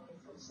ago. Let me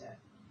switch it.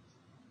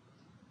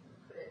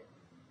 Put it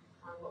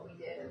on what we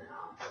did, and then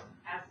I'll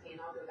ask me,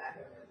 and I'll go back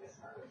over this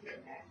part with you,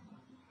 okay?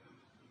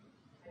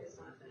 I just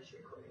want to finish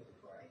recording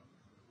before I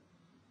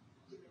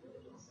do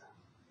individual stuff.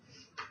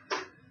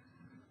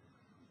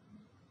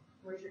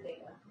 Where's your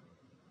data?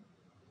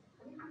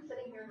 I think I'm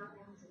sitting here not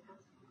knowing some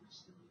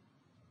questions.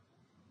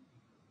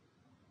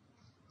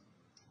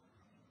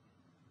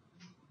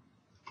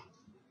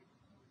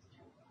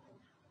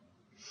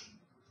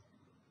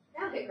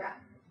 Now hit graph.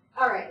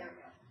 All right, there we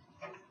go.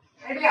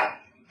 There we go.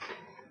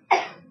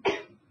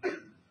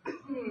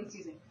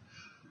 Excuse me.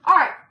 All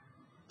right.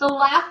 The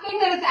last thing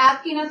that it's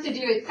asking us to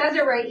do, it says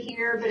it right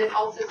here, but it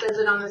also says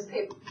it on this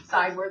paper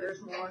side where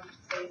there's more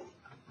space.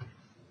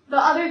 The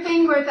other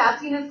thing where it's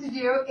asking us to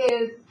do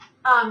is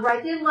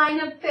write the line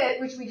of fit,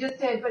 which we just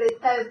did, but it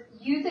says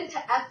use it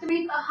to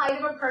estimate the height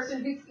of a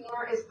person whose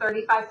femur is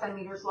 35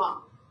 centimeters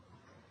long.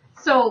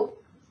 So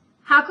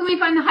how can we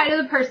find the height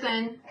of the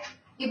person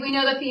if we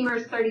know the femur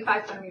is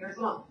 35 centimeters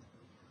long?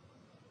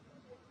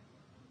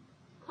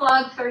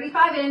 Plug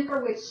 35 in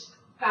for which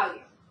value?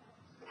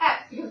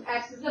 X, because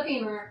X is the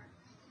femur,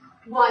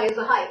 Y is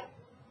the height.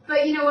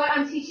 But you know what?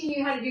 I'm teaching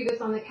you how to do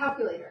this on the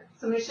calculator.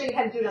 So I'm going to show you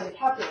how to do it on the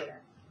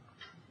calculator.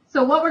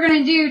 So what we're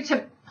going to do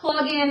to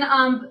plug in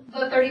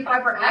the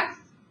 35 for X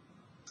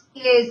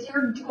is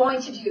you're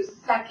going to do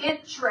second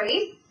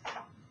trace,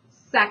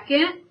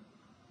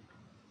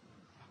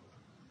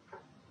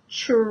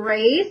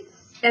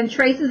 and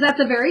trace is at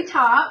the very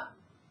top.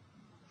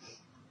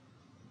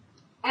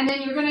 And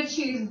then you're going to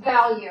choose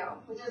value,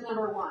 which is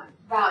number 1.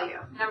 Value,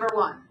 number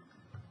 1.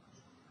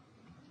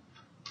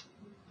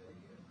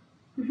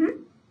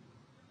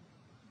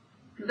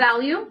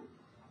 Value.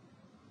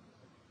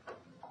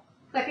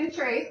 Second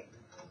trace,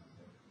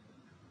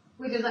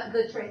 which is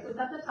the trace is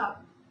at the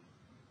top.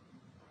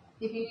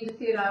 If you need to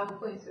see it, I will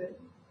point to it.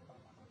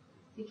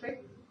 See trace?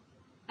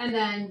 And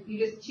then you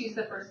just choose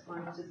the first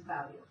one, which is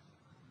value.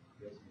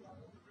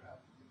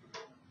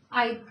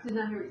 I did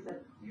not hear what you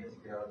said.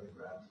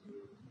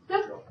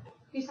 No.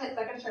 You said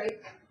second trace.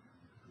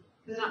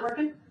 Is it not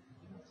working?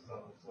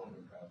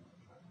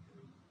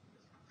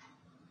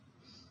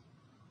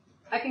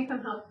 I can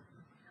come help.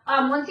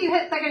 Once you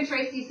hit second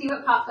trace, you see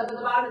what pops up at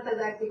the bottom? It says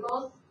X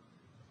equals.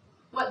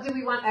 What do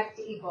we want X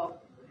to equal?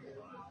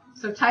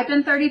 So type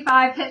in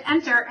 35, hit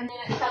enter, and then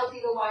it tells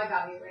you the Y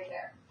value right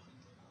there.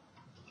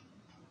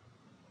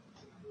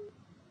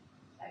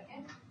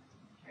 Second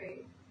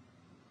trace.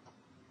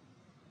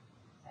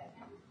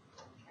 Second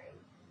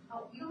trace.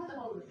 Oh, you don't have to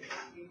hold this.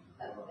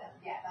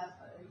 Yeah, that's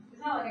good. It's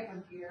not like a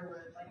computer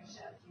where it's like a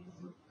shift. You just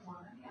move one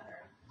or the other.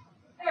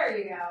 There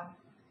you go.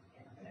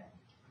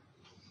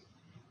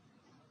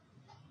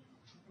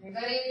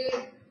 Anybody?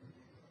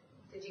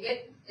 Did you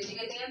get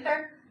the answer?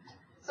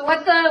 So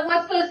what's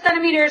the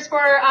centimeters for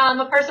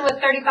a person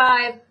with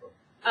 35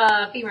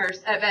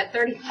 femurs at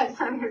 35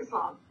 centimeters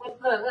long?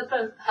 What's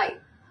the height?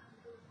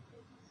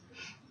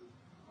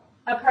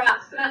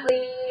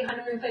 approximately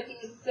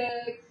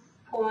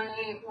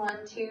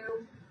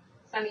 156.12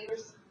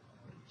 centimeters.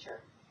 Sure.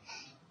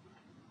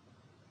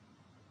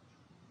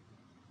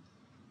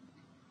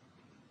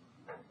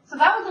 So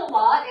that was a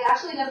lot. It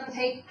actually doesn't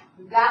take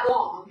that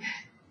long.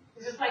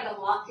 It's just like a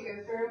lot to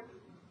go through.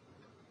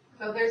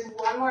 So there's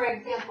one more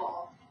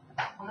example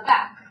on the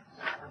back.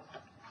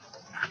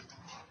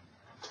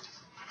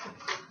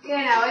 You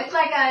know, it's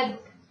like a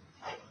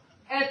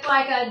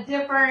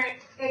different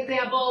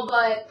example,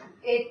 but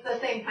it's the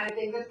same kind of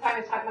thing. This time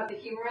it's talking about the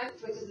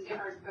humerus, which is a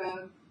different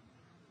bone.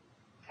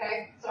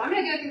 Okay, so I'm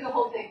going to go through the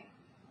whole thing.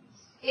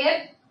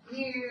 If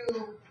you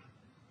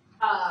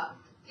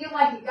feel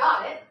like you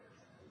got it,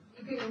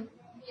 you can,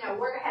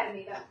 work ahead of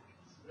me. That's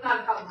not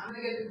a problem. I'm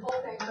going to go through the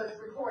whole thing so it's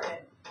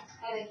recorded.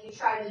 And if you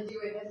try to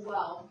do it as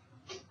well,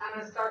 I'm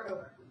going to start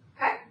over.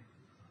 Okay?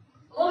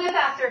 A little bit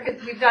faster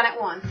because we've done it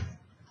once.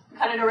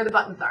 Kind of know where the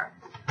buttons are.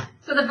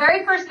 So the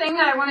very first thing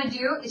that I want to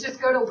do is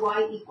just go to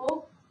y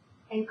equals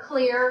and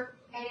clear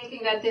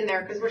anything that's in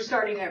there because we're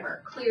starting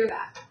over. Clear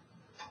that.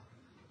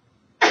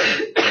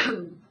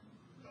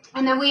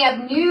 And then we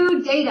have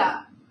new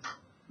data.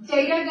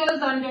 Data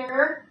goes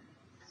under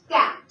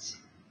stat.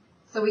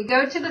 So we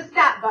go to the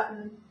stat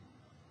button.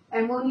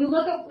 And when you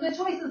look at the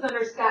choices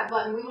under stat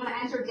button, we want to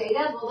enter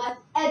data. Well,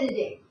 that's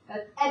editing.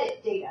 That's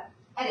edit data.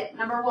 Edit,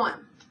 number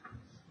 1.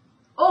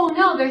 Oh,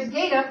 no, there's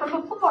data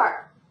from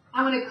before.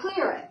 I want to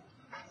clear it.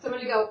 So I'm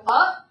going to go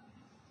up,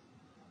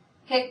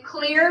 hit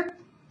clear,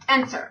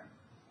 enter.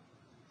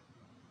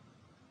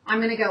 I'm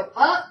going to go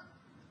up,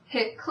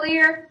 hit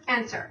clear,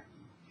 enter.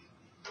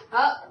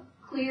 Up,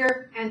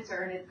 clear,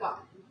 enter, and it's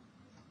gone.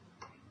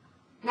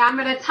 Now I'm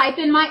going to type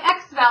in my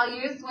x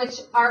values,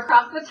 which are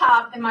across the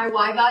top, and my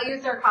y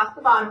values are across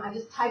the bottom. I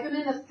just type them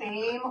in the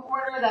same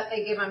order that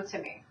they give them to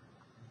me.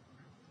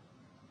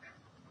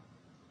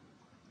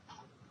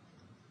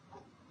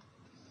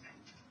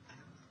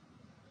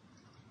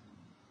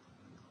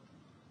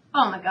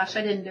 Oh my gosh,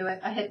 I didn't do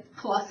it. I hit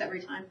plus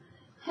every time.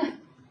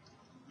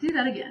 Do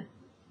that again.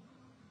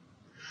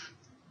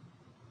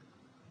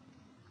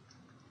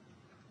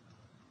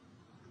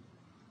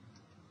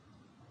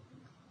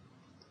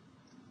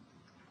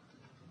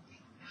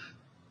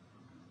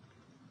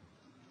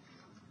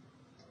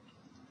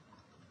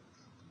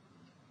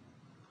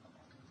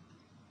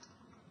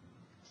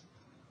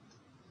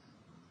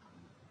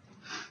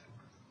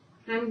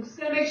 I'm just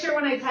going to make sure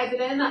when I type it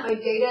in that my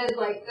data is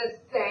like the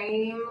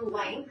same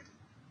length.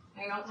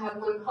 I don't have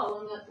one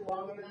column that's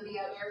longer than the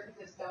other,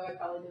 because if so, I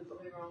probably did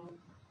something wrong.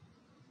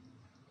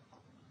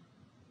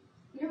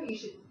 You know what, you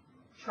should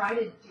try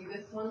to do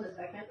this one, the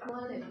second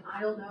one, and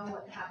I don't know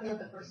what happened with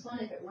the first one.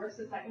 If it works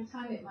the second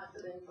time, it must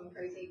have been some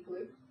crazy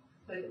fluke.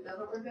 But if it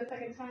doesn't work the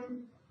second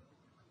time,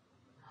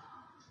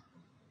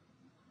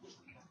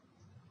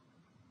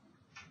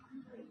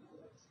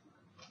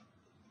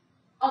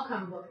 I'll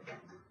come look again.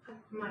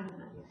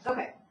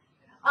 Okay.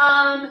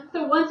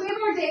 So once we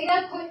have our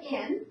data put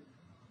in,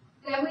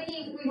 then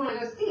we want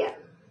to go see it.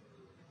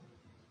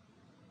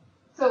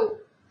 So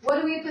what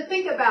do we have to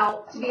think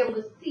about to be able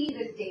to see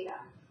this data?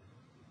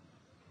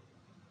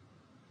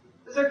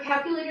 Does our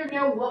calculator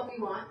know what we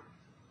want?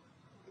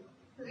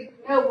 Does it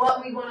know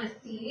what we want to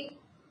see?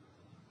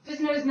 It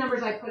just knows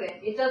numbers I put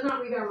in. It does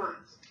not read our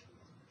minds.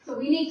 So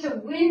we need to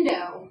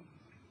window.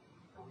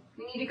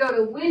 We need to go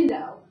to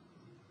window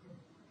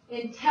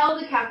and tell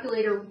the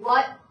calculator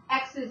what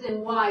x's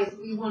and y's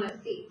we want to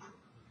see.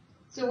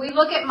 So we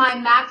look at my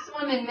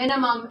maximum and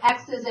minimum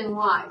x's and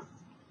y's.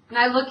 And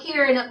I look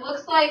here, and it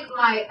looks like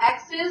my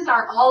x's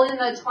are all in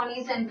the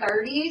 20s and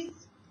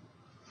 30s.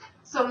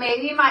 So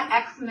maybe my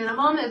x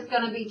minimum is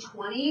going to be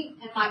 20,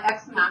 and my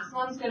x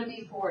maximum is going to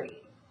be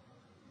 40.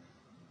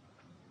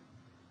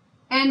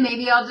 And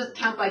maybe I'll just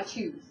count by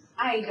 2s.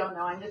 I don't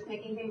know. I'm just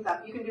making things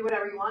up. You can do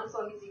whatever you want as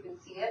long as you can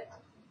see it.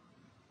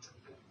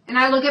 And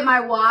I look at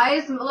my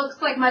y's, and it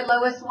looks like my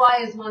lowest y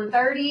is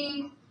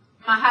 130.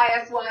 My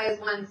highest y is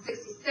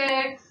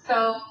 166.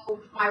 So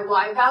my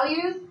y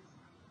values,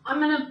 I'm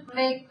going to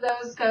make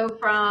those go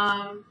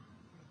from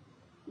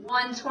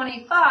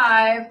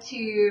 125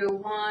 to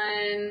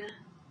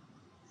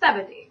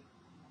 170.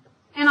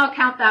 And I'll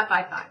count that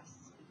by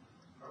 5s.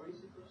 Are we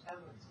supposed to have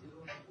a 2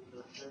 in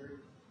the third?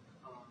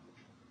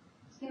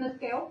 In the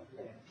scale?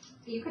 Yeah.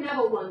 You can have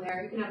a 1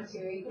 there, you can have a 2,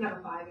 you can have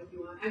a 5 if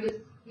you want.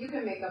 You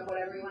can make up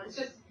whatever you want. It's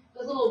just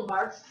those little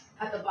marks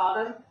at the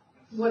bottom.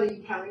 What are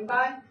you counting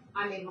by?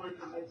 I made mine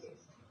count by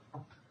 2s.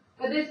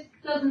 But this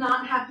does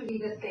not have to be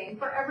the same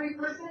for every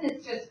person.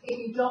 It's just if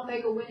you don't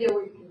make a window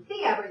where you can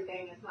see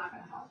everything, it's not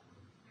going to help.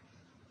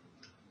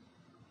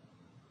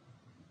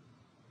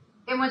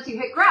 And once you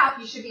hit graph,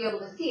 you should be able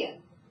to see it.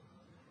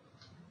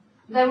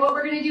 Then what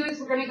we're going to do is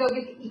we're going to go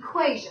get the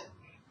equation.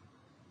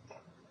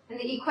 And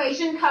the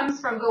equation comes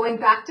from going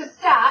back to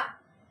stat.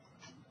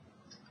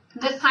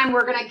 This time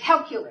we're going to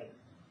calculate.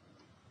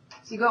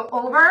 So you go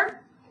over,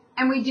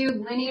 and we do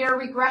linear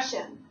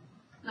regression,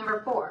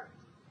 number 4.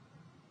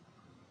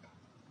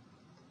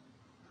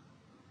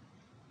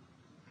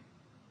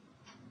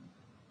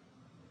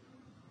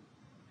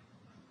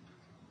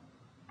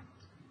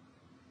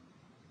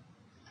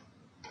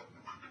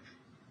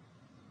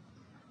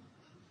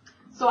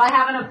 So I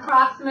have an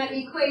approximate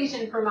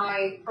equation for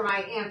my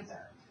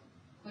answer,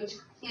 which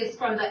is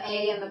from the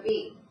A and the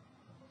B.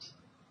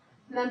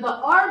 And then the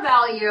R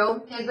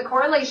value is the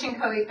correlation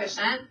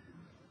coefficient.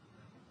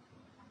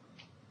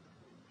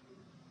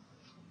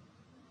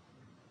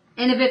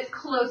 And if it's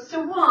close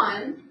to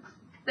 1,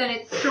 then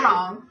it's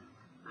strong.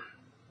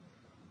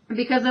 And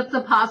because it's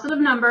a positive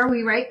number,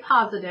 we write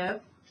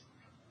positive.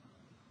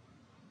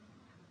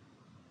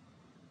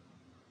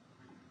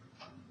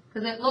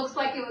 Because it looks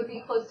like it would be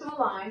close to a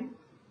line.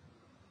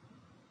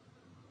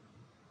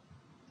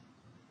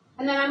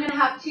 And then I'm going to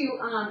have to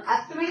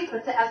estimate,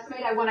 but to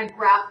estimate I want to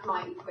graph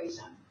my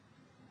equation.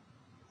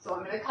 So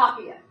I'm going to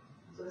copy it.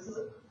 So this is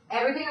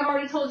everything I've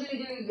already told you to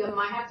do. You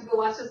might have to go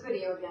watch this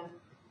video again.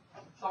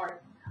 Sorry.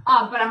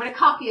 But I'm going to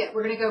copy it.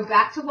 We're going to go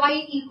back to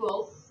y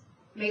equals,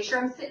 make sure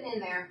I'm sitting in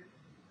there,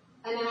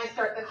 and then I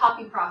start the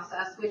copy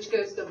process, which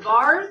goes to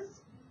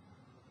vars,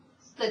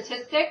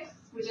 statistics,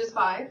 which is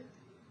 5,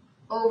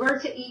 over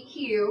to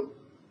EQ,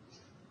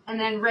 and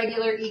then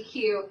regular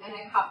EQ, and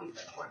I copy it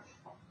for it.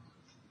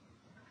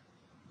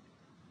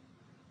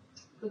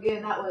 So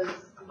again, that was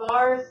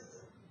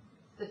vars,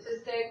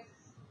 statistics,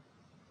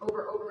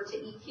 over to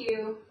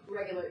EQ,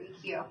 regular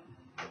EQ.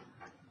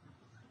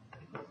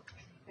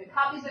 It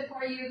copies it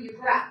for you, you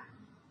graph.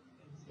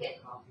 Yeah.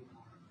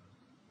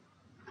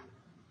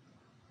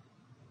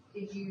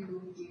 Did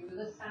you do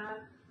the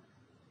stat?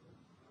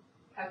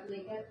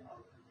 Calculate it?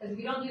 Because if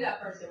you don't do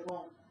that first, it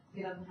doesn't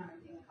have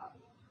anything to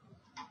copy.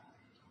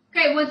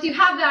 Okay, once you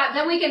have that,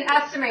 then we can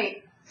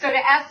estimate. So to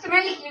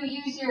estimate, you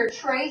use your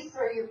trace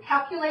or your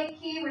calculate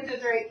key, which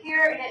is right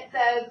here, and it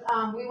says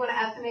we want to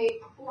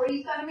estimate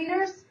 40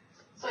 centimeters.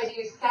 So I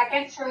do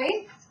second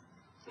trace.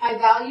 My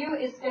value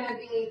is going to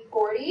be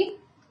 40.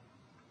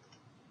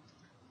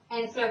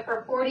 And so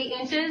for 40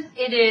 inches,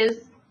 it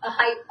is a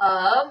height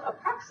of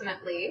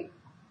approximately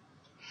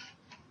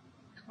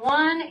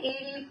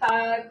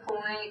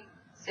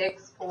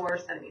 185.64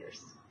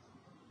 centimeters.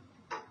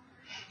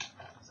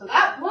 So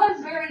that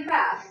was very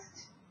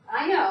fast.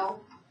 I know.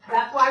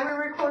 That's why we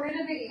recorded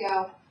a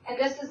video. And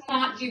this is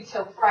not due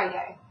till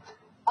Friday.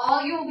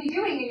 All you'll be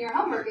doing in your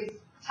homework is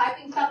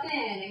typing stuff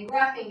in and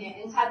graphing it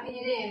and typing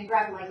it in and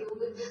graphing. Like, you'll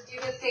just do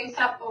the same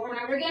stuff over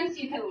and over again so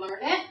you can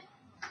learn it.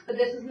 But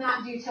this is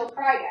not due till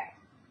Friday.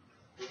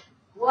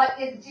 What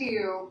is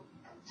due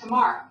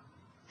tomorrow?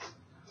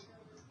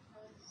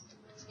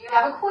 You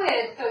have a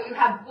quiz, so you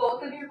have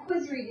both of your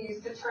quiz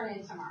reviews to turn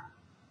in tomorrow.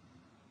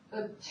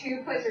 The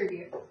 2 quiz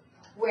reviews.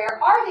 Where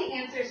are the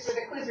answers to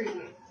the quiz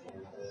reviews?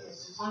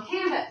 On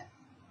Canvas.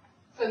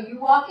 So you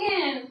walk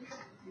in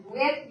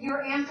with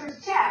your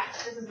answers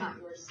checked. This is not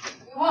yours.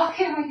 You walk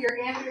in with your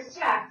answers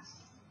checked,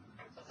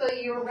 so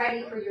you're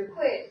ready for your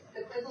quiz.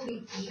 The quiz will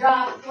be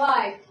just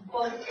like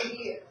both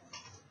reviews.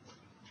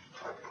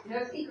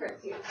 No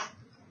secrets here.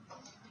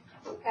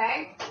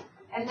 Okay?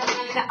 And then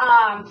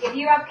if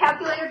you have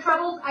calculator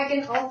troubles, I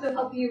can also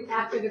help you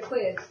after the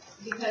quiz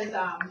because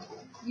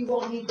you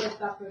won't need this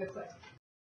stuff for the quiz.